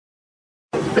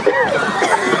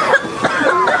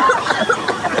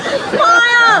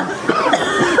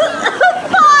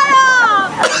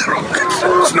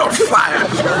It's not fire.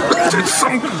 It's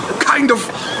some kind of...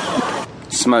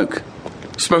 Smoke.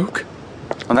 Smoke?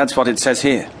 Well, that's what it says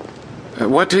here.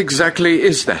 What exactly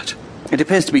is that? It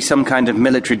appears to be some kind of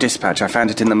military dispatch. I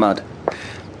found it in the mud.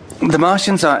 The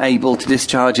Martians are able to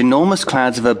discharge enormous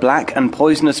clouds of a black and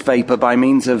poisonous vapor by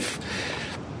means of...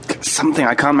 something,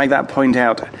 I can't make that point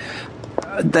out.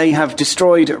 They have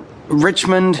destroyed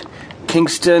Richmond,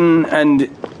 Kingston, and...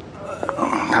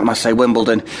 I must say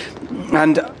Wimbledon.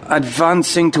 And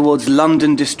advancing towards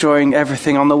London, destroying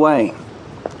everything on the way.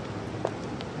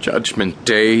 Judgment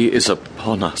Day is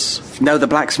upon us. No, the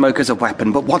black smoke is a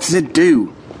weapon, but what does it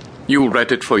do? You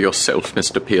read it for yourself,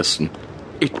 Mr. Pearson.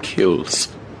 It kills.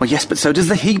 Well, yes, but so does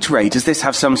the heat ray. Does this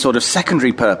have some sort of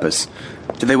secondary purpose?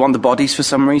 Do they want the bodies for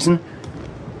some reason?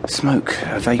 Smoke,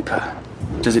 a vapor.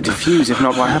 Does it diffuse? If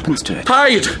not, what happens to it?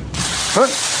 Hide!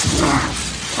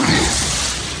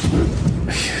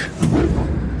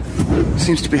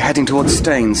 Seems to be heading towards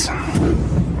Staines.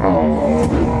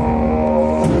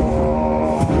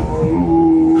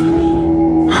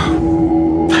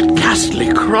 That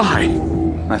ghastly cry!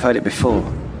 I've heard it before.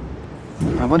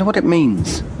 I wonder what it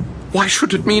means. Why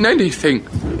should it mean anything?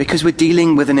 Because we're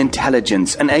dealing with an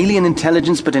intelligence. An alien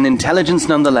intelligence, but an intelligence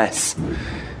nonetheless.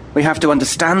 We have to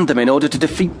understand them in order to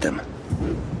defeat them.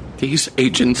 These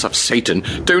agents of Satan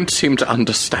don't seem to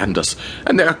understand us,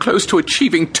 and they are close to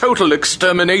achieving total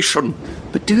extermination.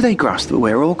 But do they grasp that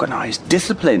we're organized,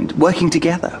 disciplined, working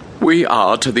together? We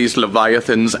are to these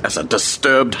leviathans as a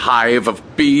disturbed hive of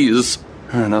bees.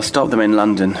 They'll stop them in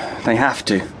London. They have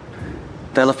to.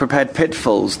 They'll have prepared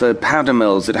pitfalls. The powder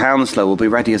mills at Hounslow will be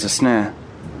ready as a snare.